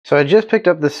So I just picked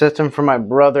up the system from my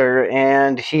brother,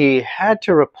 and he had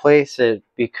to replace it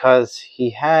because he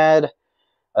had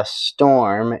a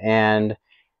storm, and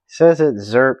says it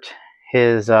zerped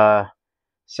his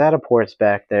SATA ports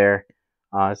back there.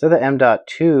 So the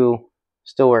M.2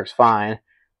 still works fine,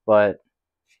 but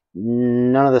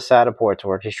none of the SATA ports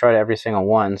work. He's tried every single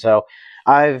one. So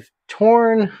I've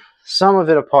torn some of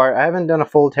it apart. I haven't done a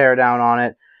full teardown on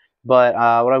it, but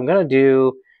what I'm going to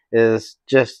do is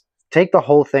just take the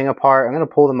whole thing apart. I'm going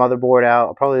to pull the motherboard out.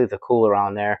 I'll probably leave the cooler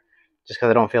on there just because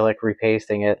I don't feel like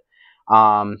repasting it.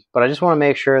 But I just want to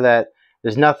make sure that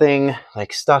there's nothing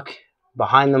like stuck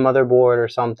behind the motherboard or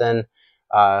something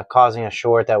causing a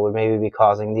short that would maybe be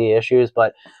causing the issues.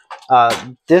 But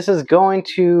this is going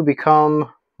to become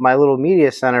my little media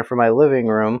center for my living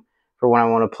room for when I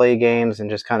want to play games and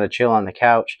just kind of chill on the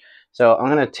couch. So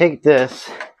I'm going to take this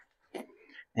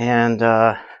and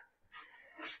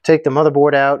take the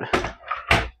motherboard out,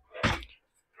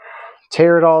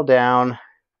 tear it all down,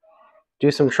 do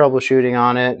some troubleshooting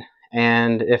on it,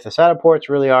 and if the SATA ports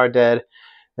really are dead,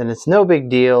 then it's no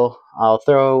big deal. I'll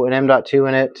throw an M.2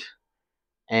 in it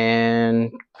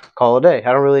and call it a day.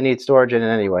 I don't really need storage in it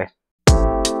anyway.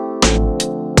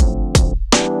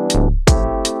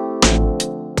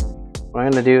 What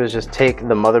I'm going to do is just take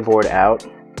the motherboard out,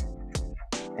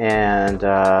 and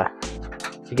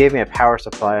he gave me a power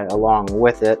supply along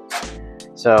with it,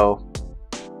 so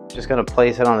just going to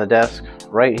place it on the desk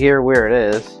right here where it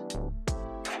is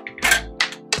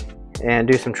and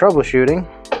do some troubleshooting,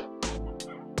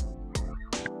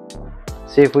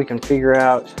 see if we can figure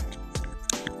out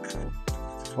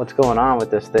what's going on with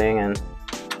this thing and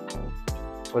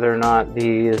whether or not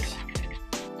these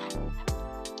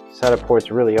SATA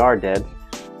ports really are dead.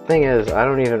 Thing is, I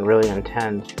don't even really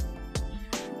intend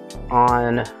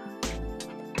on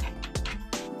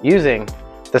using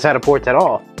the SATA ports at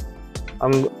all.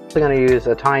 I'm going to use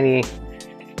a tiny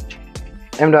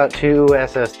M.2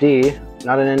 SSD,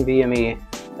 not an NVMe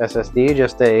SSD,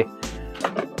 just a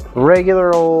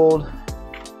regular old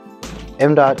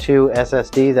M.2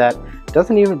 SSD that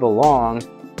doesn't even belong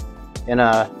in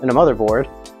a motherboard.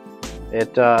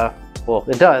 It well,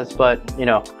 it does, but you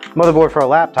know, motherboard for a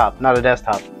laptop, not a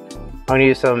desktop. I'm going to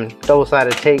use some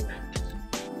double-sided tape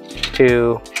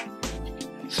to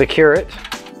secure it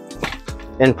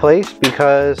in place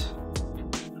because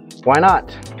why not?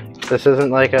 This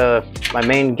isn't like my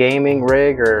main gaming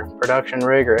rig or production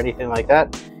rig or anything like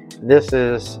that. This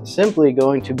is simply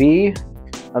going to be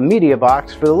a media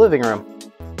box for the living room.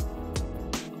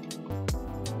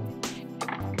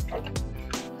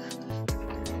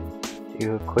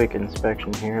 Do a quick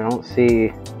inspection here. I don't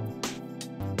see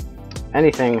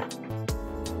anything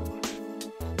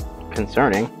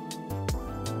concerning.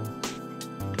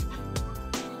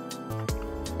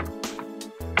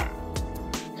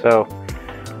 So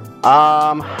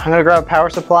I'm gonna grab a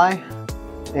power supply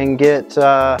and get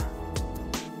at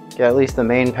least the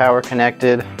main power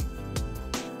connected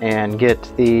and get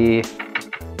a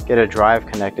drive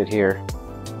connected here.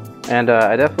 And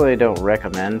I definitely don't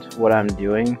recommend what I'm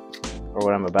doing or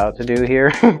what I'm about to do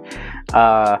here.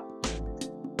 I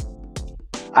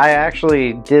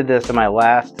actually did this in my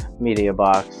last media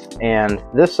box, and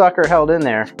this sucker held in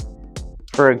there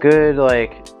for a good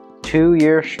like 2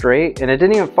 years straight, and it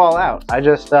didn't even fall out. I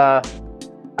just I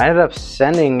ended up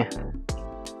sending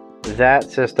that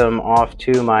system off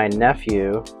to my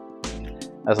nephew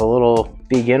as a little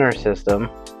beginner system,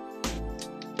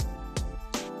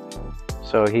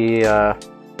 so he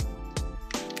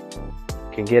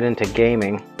can get into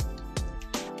gaming.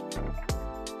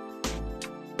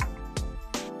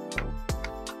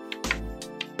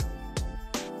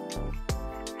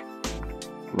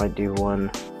 Might do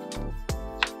one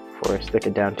before I stick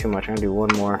it down too much. I'm gonna do one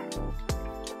more.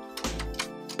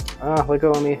 Let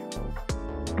go of me.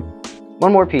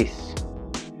 One more piece.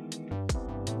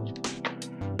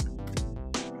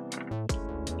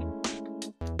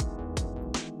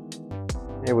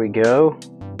 There we go.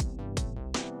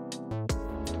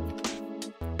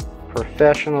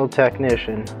 Professional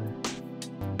technician.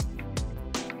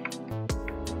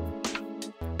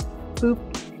 Boop.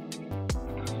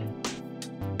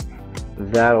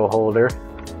 That'll hold her.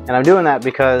 And I'm doing that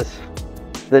because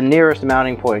the nearest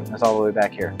mounting point is all the way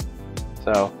back here.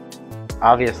 So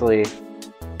obviously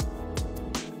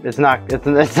it's not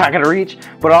gonna reach,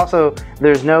 but also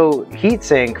there's no heat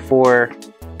sink for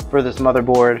this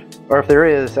motherboard, or if there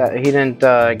is, he didn't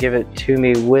give it to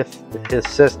me with his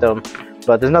system,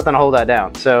 but there's nothing to hold that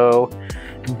down. So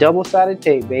double-sided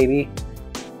tape, baby.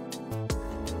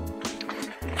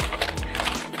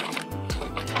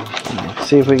 Let's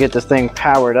see if we get this thing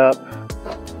powered up.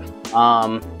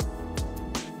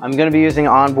 I'm going to be using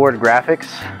onboard graphics.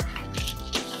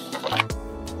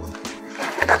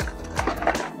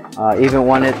 Even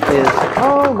when it is,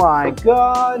 oh my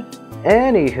god.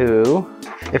 Anywho,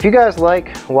 if you guys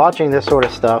like watching this sort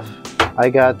of stuff, I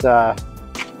got a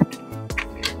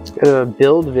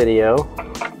build video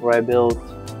where I built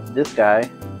this guy.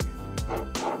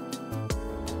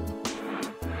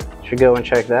 Should go and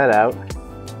check that out.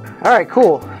 All right,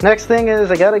 cool. Next thing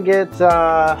is I gotta get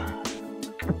a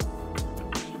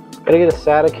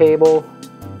SATA cable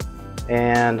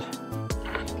and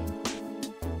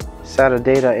SATA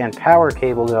data and power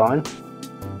cable going.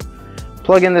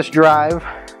 Plug in this drive.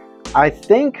 I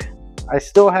think I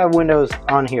still have Windows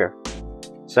on here,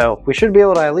 so we should be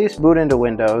able to at least boot into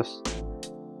Windows.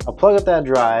 I'll plug up that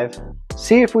drive,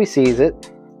 see if we seize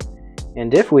it,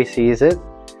 and if we seize it,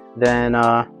 then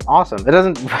awesome. It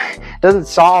doesn't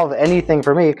solve anything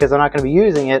for me because I'm not going to be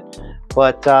using it,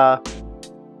 but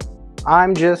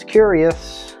I'm just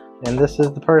curious, and this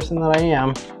is the person that I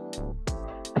am.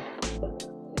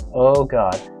 Oh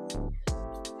god,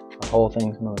 the whole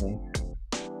thing's moving.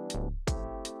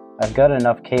 I've got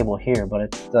enough cable here, but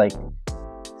it's like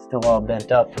still all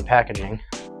bent up from packaging.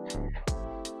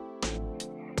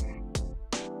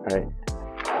 Alright,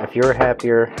 if you're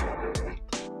happier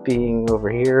being over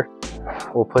here,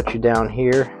 we'll put you down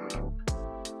here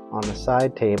on the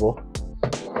side table.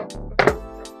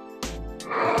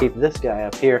 Keep this guy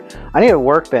up here. I need a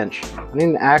workbench. I need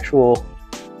an actual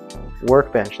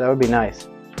workbench. That would be nice.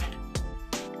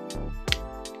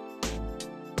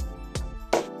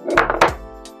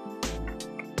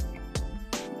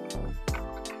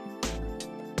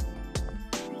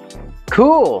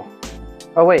 Cool.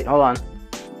 Oh wait, hold on.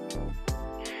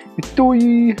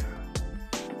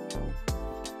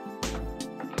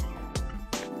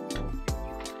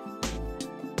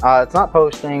 It's not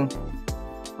posting.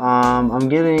 I'm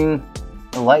getting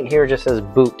the light here just says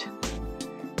boot.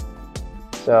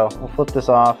 So we'll flip this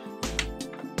off.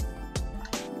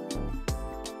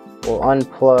 We'll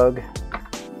unplug,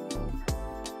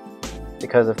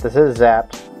 because if this is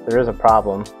zapped, there is a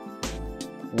problem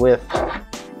with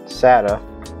SATA.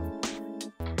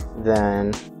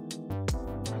 Then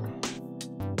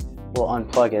we'll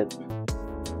unplug it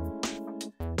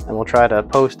and we'll try to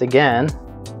post again.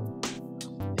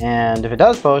 And if it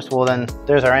does post, well then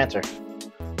there's our answer.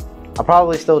 I'll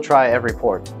probably still try every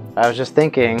port. I was just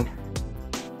thinking,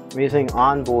 I'm using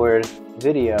onboard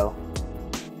video,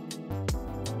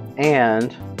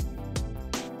 and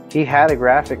he had a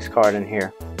graphics card in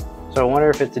here. So I wonder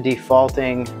if it's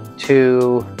defaulting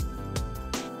to,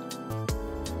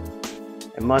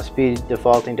 it must be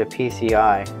defaulting to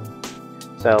PCI.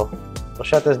 So we'll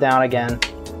shut this down again,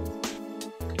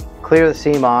 clear the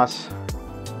CMOS,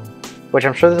 which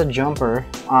I'm sure there's a jumper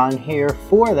on here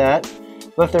for that,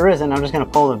 but if there isn't, I'm just gonna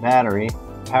pull the battery,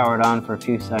 power it on for a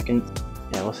few seconds.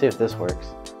 Yeah, we'll see if this works,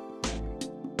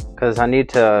 because I need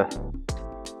to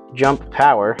jump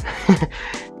power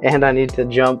and I need to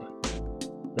jump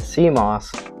the CMOS.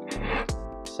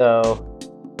 So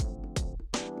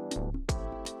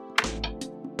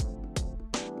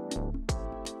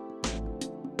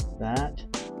that,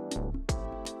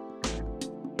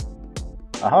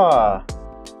 aha.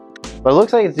 But it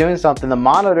looks like it's doing something. The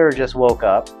monitor just woke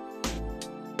up,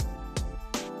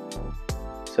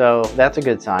 so that's a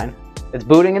good sign. It's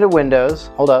booting into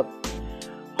Windows. Hold up.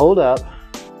 Hold up.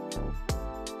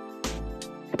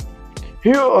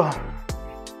 Here.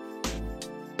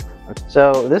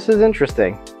 So this is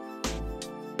interesting,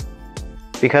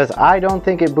 because I don't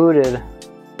think it booted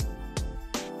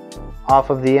off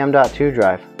of the M.2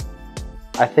 drive.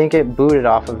 I think it booted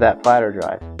off of that platter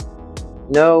drive.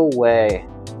 No way.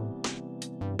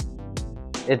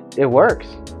 It works.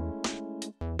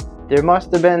 There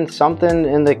must have been something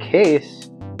in the case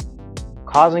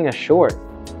causing a short,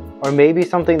 or maybe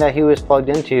something that he was plugged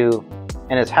into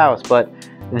in his house, but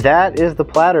that is the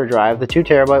platter drive, the 2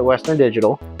 terabyte Western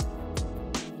Digital.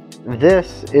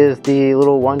 This is the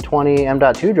little 120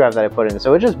 M.2 drive that I put in,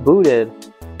 so it just booted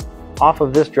off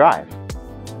of this drive.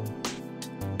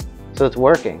 So it's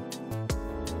working.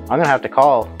 I'm gonna have to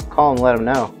call and let him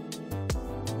know.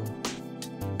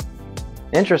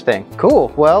 Interesting.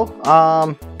 Cool. Well,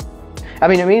 I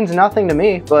mean, it means nothing to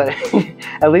me, but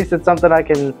at least it's something I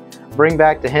can bring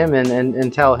back to him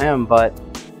and tell him. But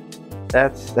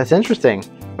that's interesting.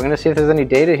 I'm gonna see if there's any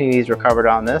data he needs recovered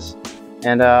on this,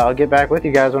 and I'll get back with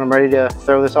you guys when I'm ready to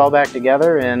throw this all back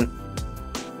together and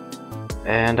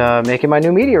make it my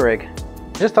new media rig.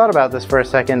 I just thought about this for a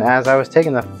second as I was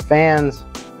taking the fans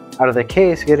out of the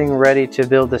case, getting ready to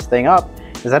build this thing up,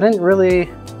 is I didn't really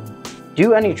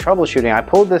do any troubleshooting. I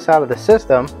pulled this out of the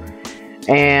system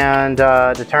and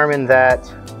determined that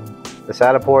the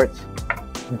SATA ports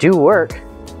do work.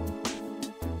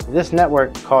 This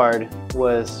network card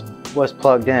was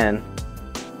plugged in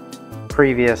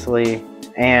previously,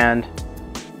 and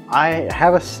I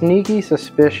have a sneaky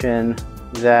suspicion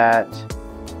that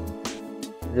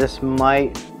this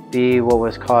might be what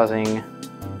was causing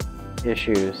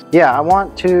issues. Yeah, I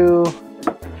want to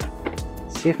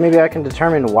see if maybe I can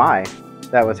determine why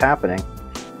that was happening.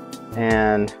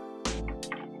 And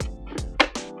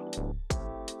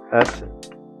that's,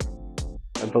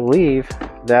 I believe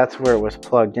that's where it was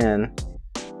plugged in.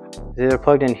 It's either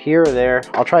plugged in here or there.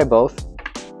 I'll try both.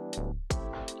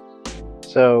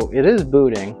 So it is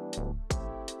booting.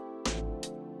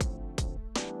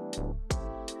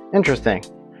 Interesting.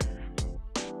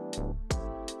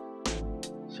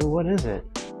 So what is it?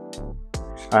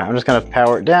 Alright, I'm just going to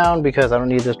power it down because I don't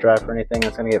need this drive for anything.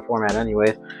 It's going to get formatted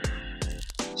anyways.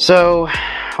 So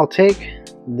I'll take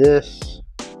this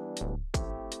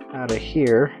out of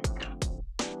here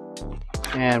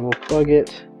and we'll plug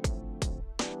it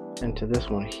into this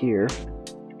one here.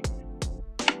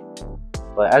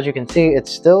 But as you can see,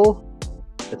 it's still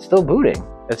booting.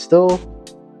 It's still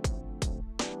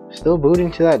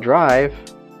booting to that drive.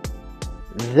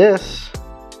 This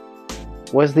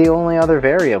was the only other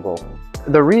variable.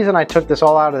 The reason I took this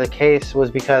all out of the case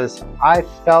was because I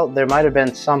felt there might have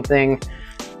been something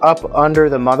up under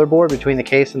the motherboard, between the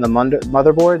case and the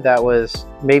motherboard, that was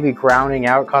maybe grounding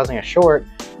out, causing a short,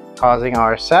 causing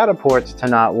our SATA ports to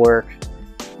not work.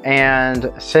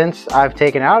 And since I've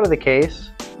taken out of the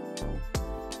case,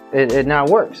 it now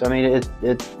works. I mean,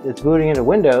 it's booting into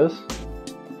Windows.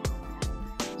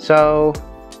 So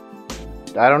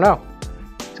I don't know.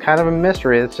 It's kind of a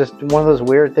mystery. It's just one of those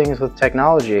weird things with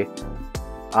technology.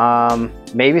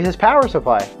 Maybe his power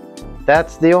supply.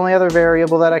 That's the only other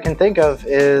variable that I can think of,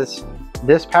 is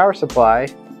this power supply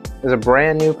is a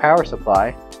brand new power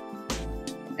supply,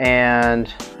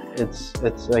 and it's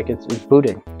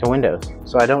booting to Windows.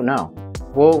 So I don't know.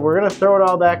 Well, we're gonna throw it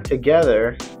all back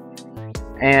together,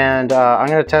 and I'm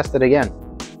gonna test it again,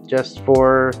 just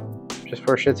for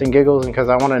shits and giggles, and because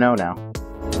I want to know now.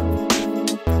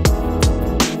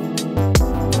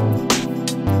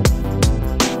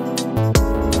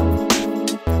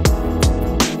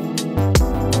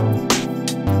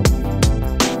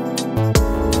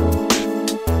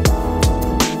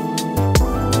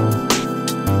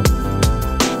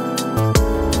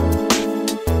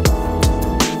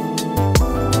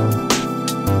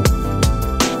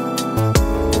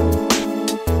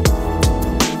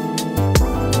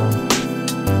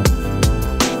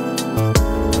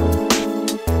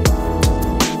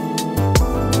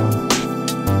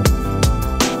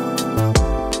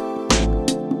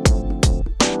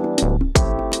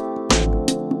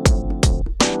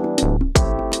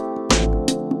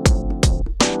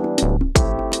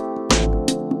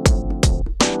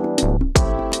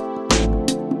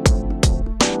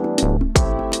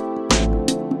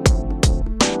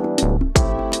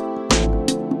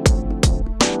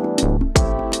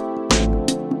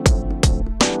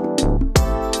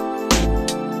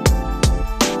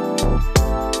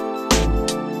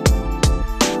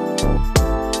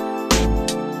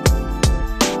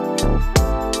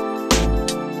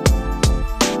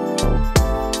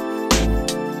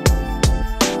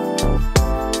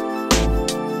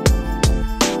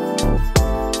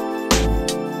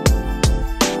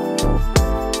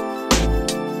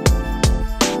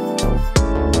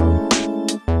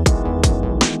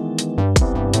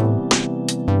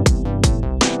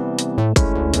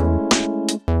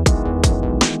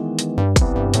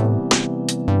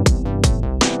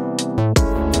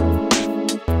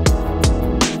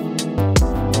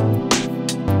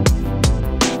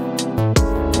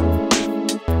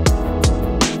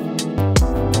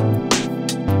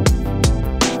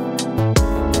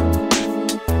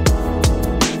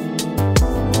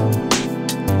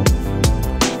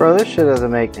 Bro, this shit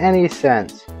doesn't make any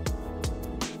sense.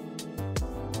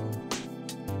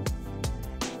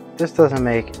 This doesn't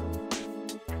make...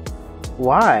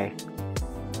 Why?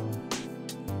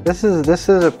 This is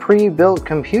a pre-built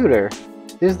computer.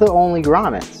 These are the only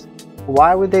grommets.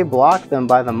 Why would they block them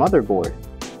by the motherboard?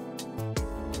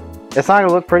 It's not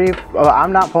gonna look pretty.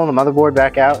 I'm not pulling the motherboard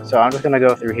back out, so I'm just gonna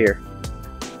go through here.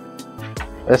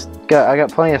 I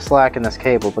got plenty of slack in this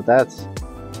cable, but that's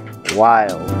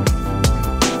wild.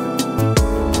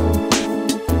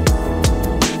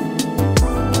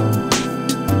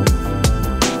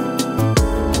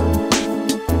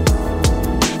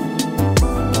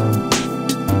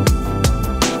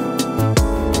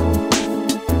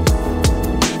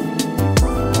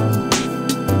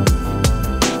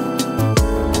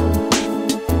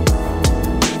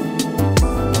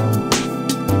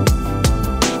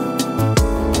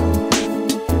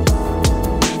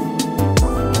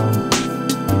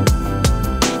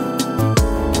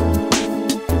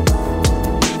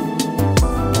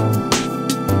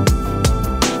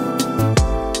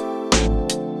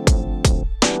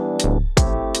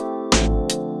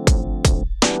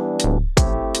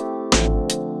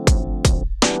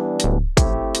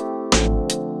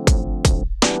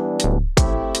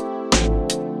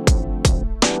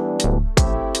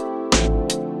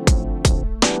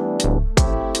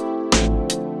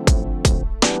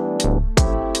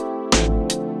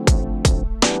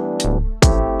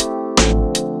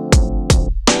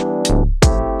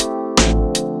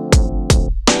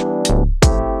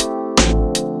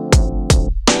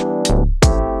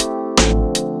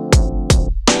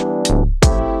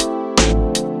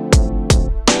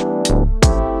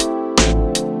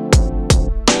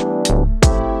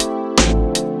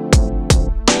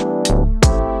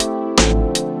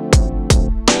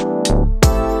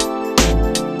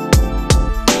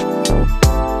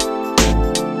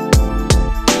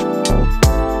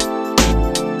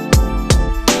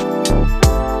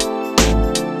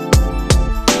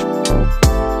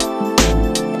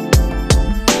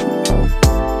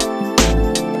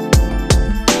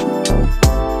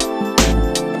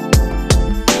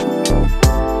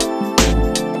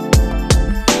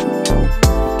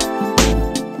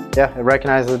 yeah, it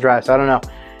recognizes the drive. So I don't know.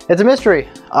 It's a mystery.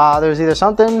 There's either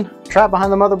something trapped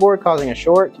behind the motherboard causing a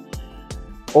short,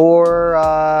 or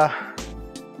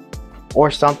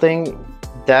something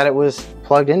that it was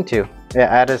plugged into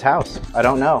at his house. I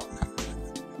don't know.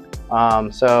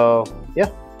 So yeah,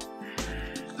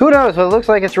 who knows? But it looks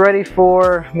like it's ready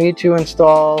for me to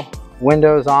install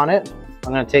Windows on it.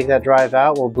 I'm going to take that drive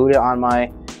out. We'll boot it on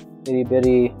my itty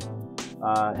bitty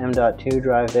M.2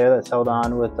 drive there that's held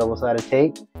on with double-sided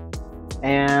tape,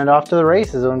 and off to the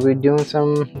races. I'm going to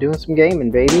be doing some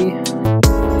gaming, baby.